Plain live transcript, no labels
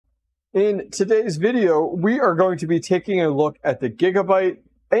In today's video, we are going to be taking a look at the Gigabyte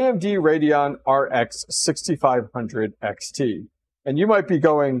AMD Radeon RX 6500 XT. And you might be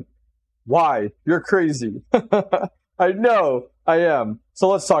going, why? You're crazy. I know, I am. So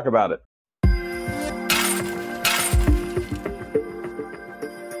let's talk about it.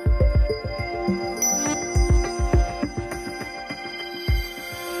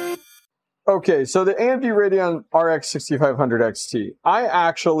 Okay, so the AMD Radeon RX 6500 XT. I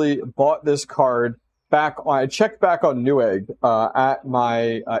actually bought this card back on, I checked back on Newegg at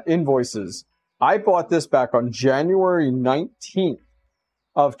my invoices. I bought this back on January 19th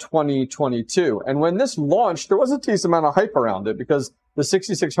of 2022. And when this launched, there was a decent amount of hype around it because the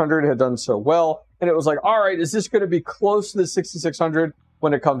 6600 had done so well. And it was like, all right, is this going to be close to the 6600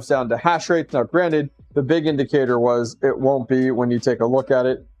 when it comes down to hash rate? Now, granted, the big indicator was it won't be when you take a look at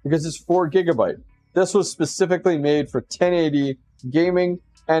it because it's 4 gigabyte. This was specifically made for 1080 gaming,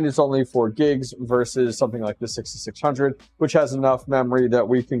 and it's only 4 gigs versus something like the 6600, which has enough memory that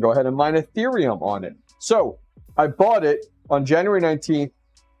we can go ahead and mine Ethereum on it. So I bought it on January 19th,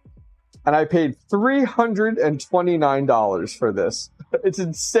 and I paid $329 for this. It's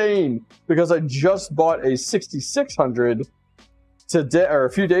insane because I just bought a 6600 today, or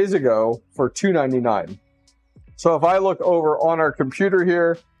a few days ago, for $299. So if I look over on our computer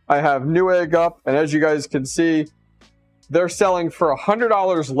here, I have Newegg up, and as you guys can see, they're selling for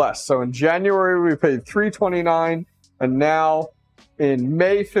 $100 less. So in January, we paid $329, and now in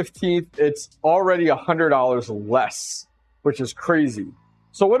May 15th, it's already $100 less, which is crazy.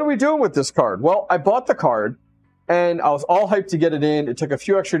 So what are we doing with this card? Well, I bought the card, and I was all hyped to get it in. It took a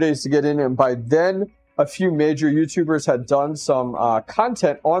few extra days to get in, and by then, a few major YouTubers had done some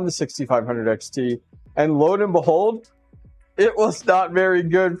content on the 6500 XT, and lo and behold, it was not very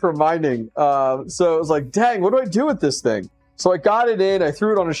good for mining. So it was like, dang, what do I do with this thing? So I got it in, I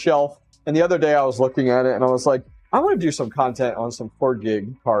threw it on a shelf, and the other day I was looking at it, and I was like, I want to do some content on some 4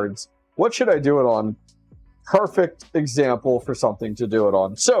 gig cards. What should I do it on? Perfect example for something to do it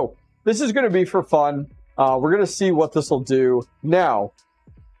on. So this is going to be for fun. We're going to see what this will do. Now,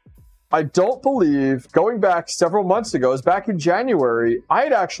 I don't believe, going back several months ago, is back in January, I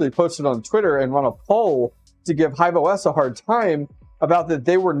had actually posted on Twitter and run a poll to give 𝐓𝐲𝐻 a hard time about that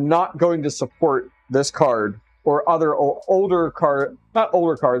they were not going to support this card or other older card, not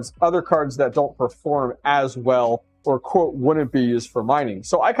older cards, other cards that don't perform as well or quote wouldn't be used for mining.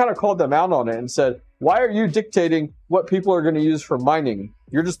 So I kind of called them out on it and said, why are you dictating what people are going to use for mining?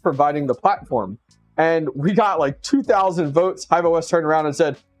 You're just providing the platform. And we got like 2,000 votes. 𝐓𝐲𝐻 turned around and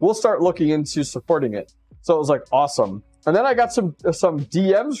said, we'll start looking into supporting it. So it was like, awesome. And then I got some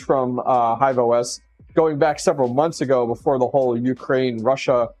DMs from 𝐓𝐲𝐻 going back several months ago before the whole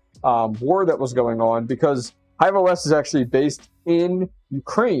Ukraine-Russia war that was going on, because 𝐓𝐲𝐻 is actually based in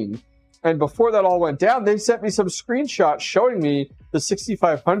Ukraine. And before that all went down, they sent me some screenshots showing me the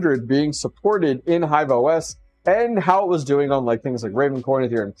 6500 being supported in 𝐓𝐲𝐻 and how it was doing on like things like Ravencoin,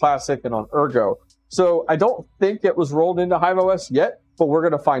 Ethereum Classic, and on Ergo. So I don't think it was rolled into 𝐓𝐲𝐻 yet, but we're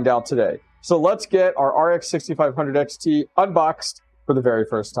going to find out today. So let's get our RX 6500 XT unboxed for the very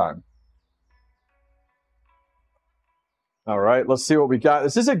first time. All right, let's see what we got.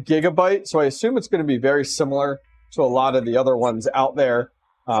 This is a Gigabyte, so I assume it's going to be very similar to a lot of the other ones out there.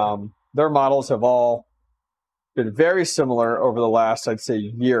 Their models have all been very similar over the last, I'd say,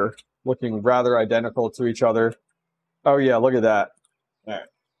 year, looking rather identical to each other. Oh yeah, look at that. All right,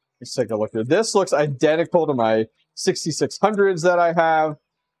 let's take a look here. This looks identical to my 6600s that I have,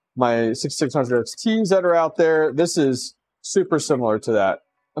 my 6600 XTs that are out there. This is super similar to that.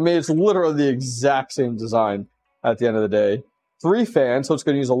 I mean, it's literally the exact same design at the end of the day. 3 fans, so it's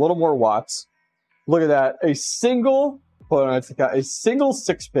going to use a little more watts. Look at that. A single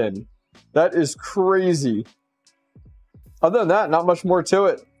 6-pin. That is crazy. Other than that, not much more to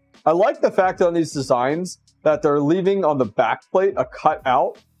it. I like the fact that on these designs that they're leaving on the back plate a cut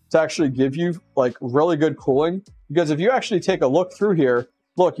out to actually give you like really good cooling. Because if you actually take a look through here,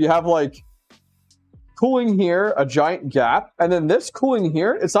 look, you have like cooling here, a giant gap, and then this cooling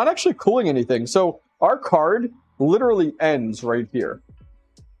here, it's not actually cooling anything. So our card literally ends right here.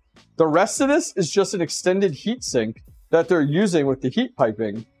 The rest of this is just an extended heat sink that they're using with the heat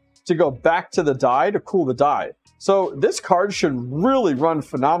piping to go back to the die to cool the die. So this card should really run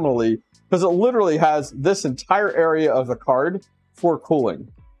phenomenally because it literally has this entire area of the card for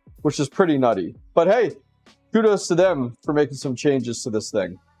cooling, which is pretty nutty. But hey, kudos to them for making some changes to this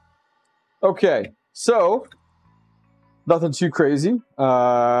thing. Okay, so nothing too crazy.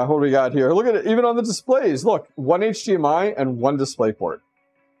 What do we got here? Look at it, even on the displays. Look, 1 HDMI and 1 DisplayPort.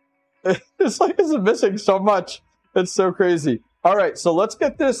 It's like it's missing so much. It's so crazy. All right, so let's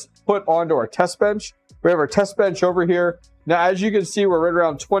get this put onto our test bench. We have our test bench over here. Now, as you can see, we're right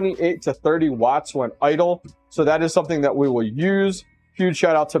around 28 to 30 watts when idle. So that is something that we will use. Huge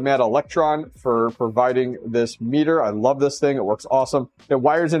shout out to Mad Electron for providing this meter. I love this thing. It works awesome. It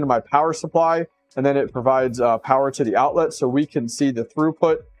wires into my power supply, and then it provides power to the outlet so we can see the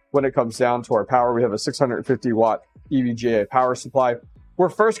throughput when it comes down to our power. We have a 650 watt 𝐕𝐢𝐴 power supply. We're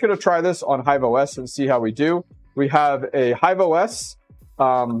first going to try this on 𝐻𝐼/OS and see how we do. We have a 𝐻𝐼/OS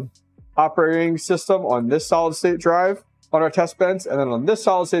operating system on this solid state drive on our test bench, and then on this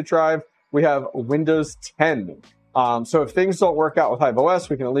solid state drive we have Windows 10. So if things don't work out with 𝐻𝐼/OS,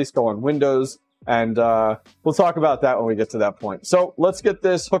 we can at least go on Windows, and we'll talk about that when we get to that point. So let's get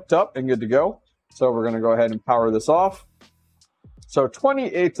this hooked up and good to go. So we're going to go ahead and power this off. So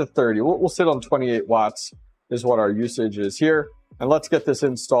 28 to 30, we'll sit on 28 watts is what our usage is here. And let's get this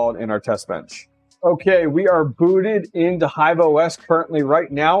installed in our test bench. Okay, we are booted into 𝐻𝐼/OS currently right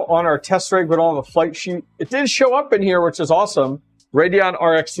now on our test rig, but on the flight sheet. It did show up in here, which is awesome. Radeon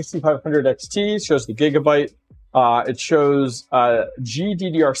RX 6500 XT shows the gigabyte. It shows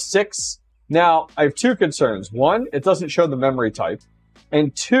GDDR6. Now, I have two concerns. One, it doesn't show the memory type.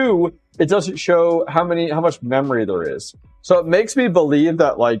 And two, it doesn't show how much memory there is. So it makes me believe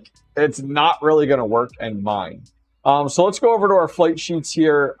that like it's not really going to work and mine. So let's go over to our flight sheets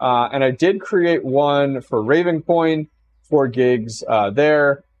here. And I did create one for Ravencoin, 4 gigs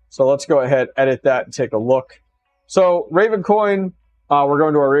there. So let's go ahead, edit that, and take a look. So Ravencoin, we're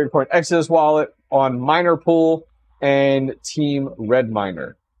going to our Ravencoin Exodus wallet on Miner Pool and Team Red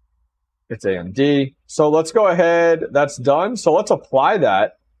Miner. It's AMD. So let's go ahead. That's done. So let's apply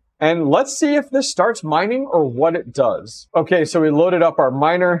that. And let's see if this starts mining or what it does. Okay, so we loaded up our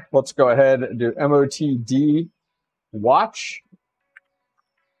miner. Let's go ahead and do MOTD watch.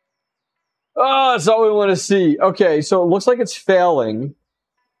 Oh, that's all we want to see. Okay, so it looks like it's failing.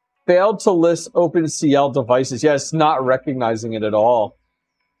 Failed to list OpenCL devices. Yeah, it's not recognizing it at all.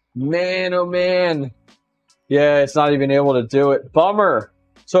 Man, oh man. Yeah, it's not even able to do it. Bummer.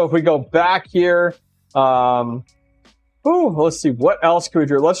 So if we go back here, let's see, what else could we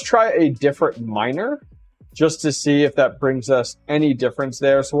do? Let's try a different miner just to see if that brings us any difference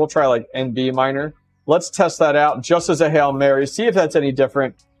there. So we'll try like NB miner. Let's test that out just as a Hail Mary, see if that's any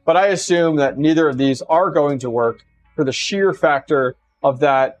different. But I assume that neither of these are going to work for the sheer factor of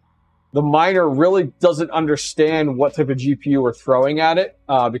that the miner really doesn't understand what type of GPU we're throwing at it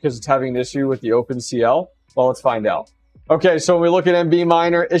because it's having an issue with the OpenCL. Well, let's find out. Okay, so when we look at NB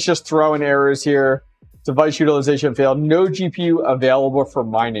miner, it's just throwing errors here. Device utilization failed. No GPU available for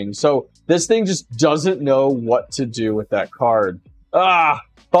mining. So this thing just doesn't know what to do with that card. Ah,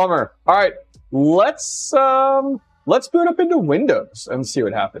 bummer. All right, let's boot up into Windows and see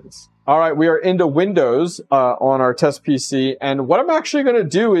what happens. All right, we are into Windows on our test PC. And what I'm actually going to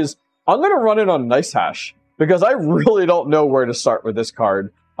do is I'm going to run it on NiceHash because I really don't know where to start with this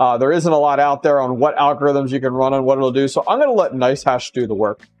card. There isn't a lot out there on what algorithms you can run on, what it'll do. So I'm going to let NiceHash do the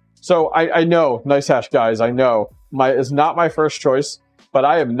work. So I know, NiceHash guys, I know, it's not my first choice, but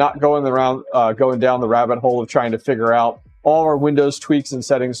I am not going down the rabbit hole of trying to figure out all our Windows tweaks and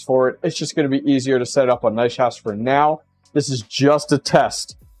settings for it. It's just going to be easier to set up on NiceHash for now. This is just a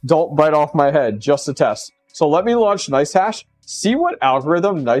test. Don't bite off my head, just a test. So let me launch NiceHash, see what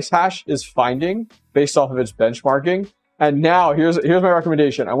algorithm NiceHash is finding based off of its benchmarking. And now here's my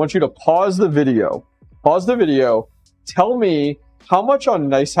recommendation. I want you to pause the video. Pause the video. Tell me how much on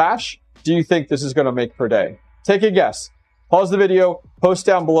NiceHash do you think this is going to make per day? Take a guess. Pause the video. Post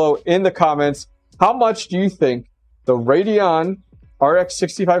down below in the comments. How much do you think the Radeon RX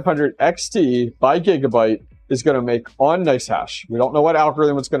 6500 XT by Gigabyte is going to make on NiceHash? We don't know what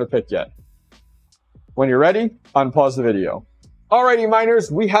algorithm it's going to pick yet. When you're ready, unpause the video. Alrighty,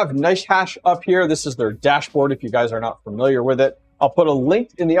 miners, we have NiceHash up here. This is their dashboard if you guys are not familiar with it. I'll put a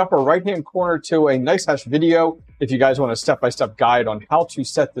link in the upper right-hand corner to a NiceHash video if you guys want a step-by-step guide on how to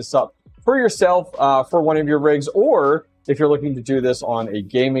set this up for yourself for one of your rigs, or if you're looking to do this on a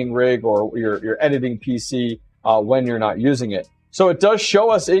gaming rig or your editing PC when you're not using it. So it does show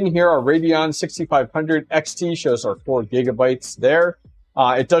us in here our Radeon 6500 XT shows our 4 gigabytes there.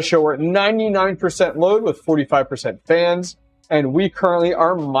 It does show we're at 99% load with 45% fans. And we currently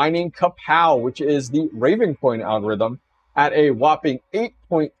are mining 𝐂𝐫, which is the Ravencoin algorithm, at a whopping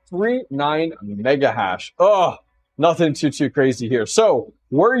 8.39 megahash. Oh, nothing too crazy here. So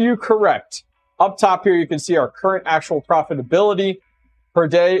were you correct? Up top here, you can see our current actual profitability per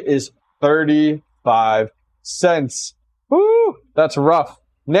day is 35 cents. Woo, that's rough.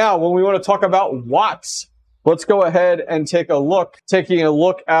 Now, when we want to talk about watts, Let's go ahead and take a look. Taking a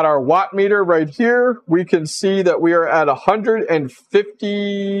look at our watt meter right here, we can see that we are at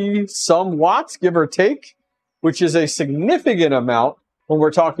 150 some watts, give or take, which is a significant amount when we're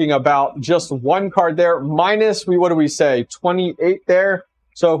talking about just one card there, minus, what do we say, 28 there.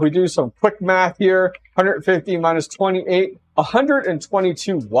 So if we do some quick math here, 150 minus 28,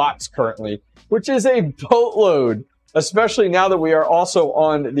 122 watts currently, which is a boatload, especially now that we are also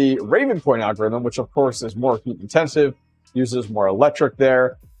on the Ravencoin algorithm, which of course is more heat intensive, uses more electric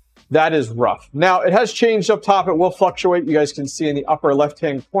there. That is rough. Now, it has changed up top. It will fluctuate. You guys can see in the upper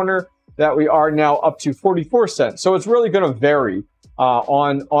left-hand corner that we are now up to 44 cents. So it's really going to vary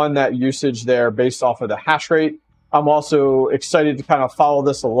on that usage there based off of the hash rate. I'm also excited to kind of follow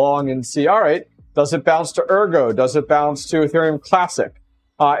this along and see, all right, does it bounce to Ergo? Does it bounce to Ethereum Classic?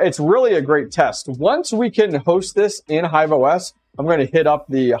 It's really a great test. Once we can host this in HiveOS, I'm going to hit up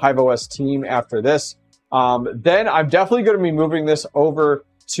the HiveOS team after this. Then I'm definitely going to be moving this over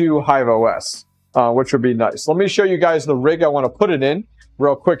to HiveOS, which would be nice. Let me show you guys the rig I want to put it in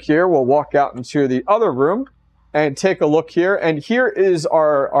real quick here. We'll walk out into the other room and take a look here. And here is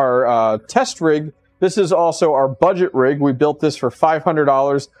our test rig. This is also our budget rig. We built this for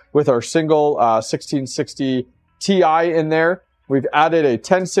 $500 with our single 1660 Ti in there. We've added a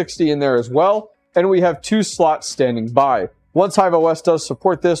 1060 in there as well, and we have 2 slots standing by. Once HiveOS does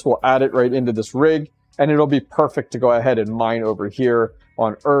support this, we'll add it right into this rig, and it'll be perfect to go ahead and mine over here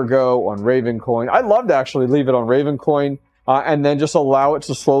on Ergo, on Ravencoin. I'd love to actually leave it on Ravencoin, and then just allow it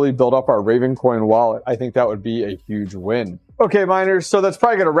to slowly build up our Ravencoin wallet. I think that would be a huge win. Okay, miners, so that's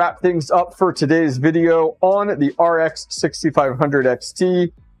probably going to wrap things up for today's video on the RX 6500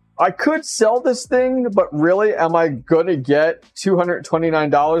 XT. I could sell this thing, but really, am I going to get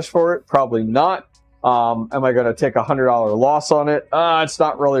 $229 for it? Probably not. Am I going to take a $100 loss on it? It's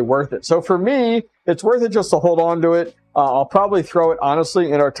not really worth it. So for me, it's worth it just to hold on to it. I'll probably throw it,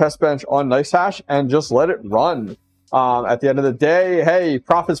 honestly, in our test bench on NiceHash and just let it run. At the end of the day, hey,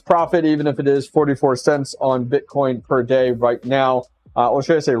 profit's profit, even if it is 44 cents on Bitcoin per day right now. Or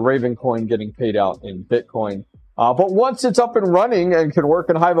should I say Ravencoin getting paid out in Bitcoin. But once it's up and running and can work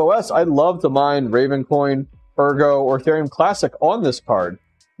in HiveOS, I'd love to mine Ravencoin, Ergo, or Ethereum Classic on this card.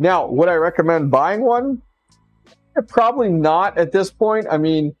 Now, would I recommend buying one? Probably not at this point. I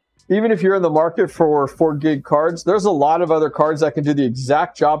mean, even if you're in the market for 4 gig cards, there's a lot of other cards that can do the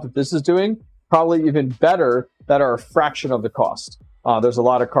exact job that this is doing, probably even better, that are a fraction of the cost. There's a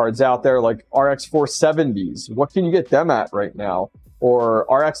lot of cards out there like RX 470s. What can you get them at right now? Or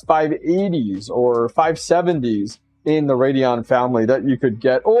RX 580s or 570s in the Radeon family that you could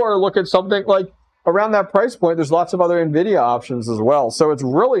get. Or look at something like around that price point, there's lots of other NVIDIA options as well. So it's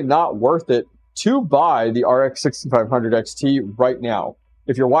really not worth it to buy the RX 6500 XT right now.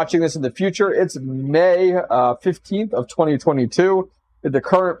 If you're watching this in the future, it's May 15th of 2022. At the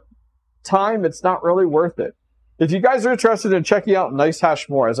current time, it's not really worth it. If you guys are interested in checking out NiceHash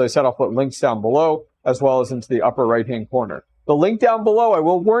more, as I said, I'll put links down below as well as into the upper right-hand corner. The link down below, I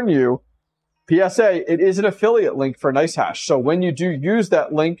will warn you, PSA, it is an affiliate link for NiceHash. So when you do use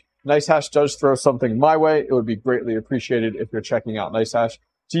that link, NiceHash does throw something my way. It would be greatly appreciated if you're checking out NiceHash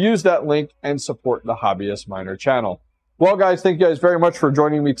to use that link and support the Hobbyist Miner channel. Well, guys, thank you guys very much for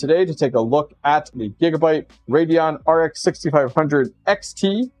joining me today to take a look at the Gigabyte Radeon RX 6500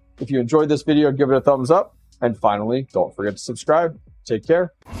 XT. If you enjoyed this video, give it a thumbs up. And finally, don't forget to subscribe. Take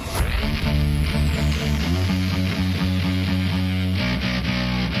care.